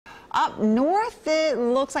Up north, it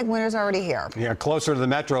looks like winter's already here. Yeah, closer to the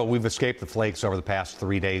metro, we've escaped the flakes over the past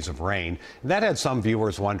 3 days of rain. That had some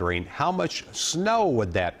viewers wondering, how much snow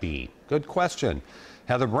would that be? Good question.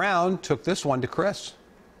 Heather Brown took this one to Chris.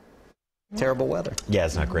 Terrible weather. Yeah,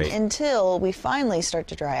 it's not great. Until we finally start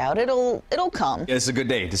to dry out, it'll come. It's a good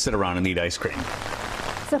day to sit around and eat ice cream.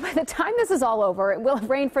 So by the time this is all over, it will have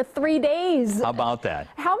rained for 3 days. How about that?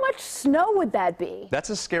 How much snow would that be? That's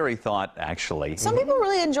a scary thought, actually. Some people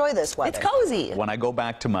really enjoy this weather. It's cozy. When I go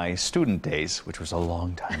back to my student days, which was a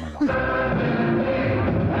long time ago,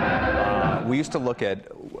 we used to look at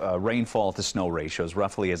rainfall to snow ratios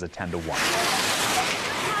roughly as a 10 to 1.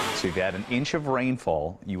 So if you had an inch of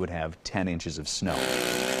rainfall, you would have 10 inches of snow.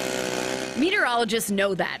 Meteorologists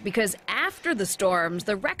know that because after the storms,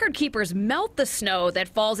 the record keepers melt the snow that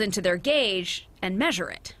falls into their gauge and measure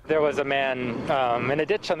it. There was a man in a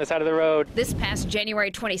ditch on the side of the road. This past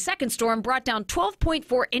January 22nd storm brought down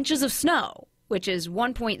 12.4 inches of snow, which is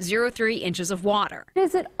 1.03 inches of water.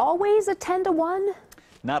 Is it always a 10 to 1?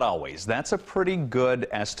 Not always. That's a pretty good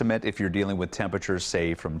estimate if you're dealing with temperatures,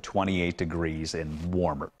 say, from 28 degrees and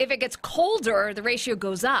warmer. If it gets colder, the ratio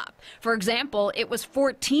goes up. For example, it was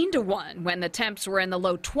 14 to 1 when the temps were in the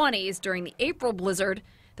low 20s during the April blizzard.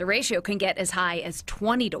 The ratio can get as high as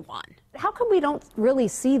 20 to 1. How come we don't really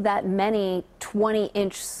see that many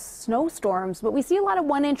 20-inch snowstorms, but we see a lot of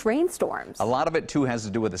 1-inch rainstorms? A lot of it, too, has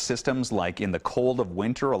to do with the systems. Like in the cold of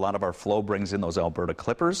winter, a lot of our flow brings in those Alberta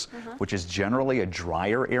clippers, which is generally a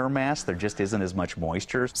drier air mass. There just isn't as much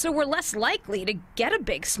moisture. So we're less likely to get a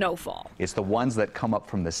big snowfall. It's the ones that come up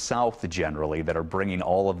from the south, generally, that are bringing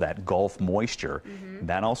all of that Gulf moisture.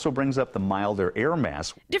 That also brings up the milder air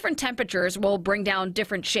mass. Different temperatures will bring down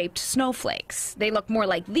different shaped snowflakes. They look more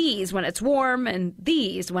like these when it's warm and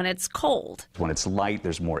these when it's cold. When it's light,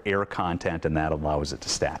 there's more air content, and that allows it to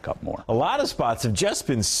stack up more. A lot of spots have just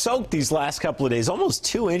been soaked these last couple of days, almost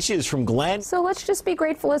 2 inches from Glen. So let's just be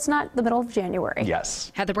grateful it's not the middle of January.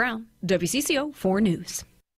 Yes. Heather Brown, WCCO 4 News.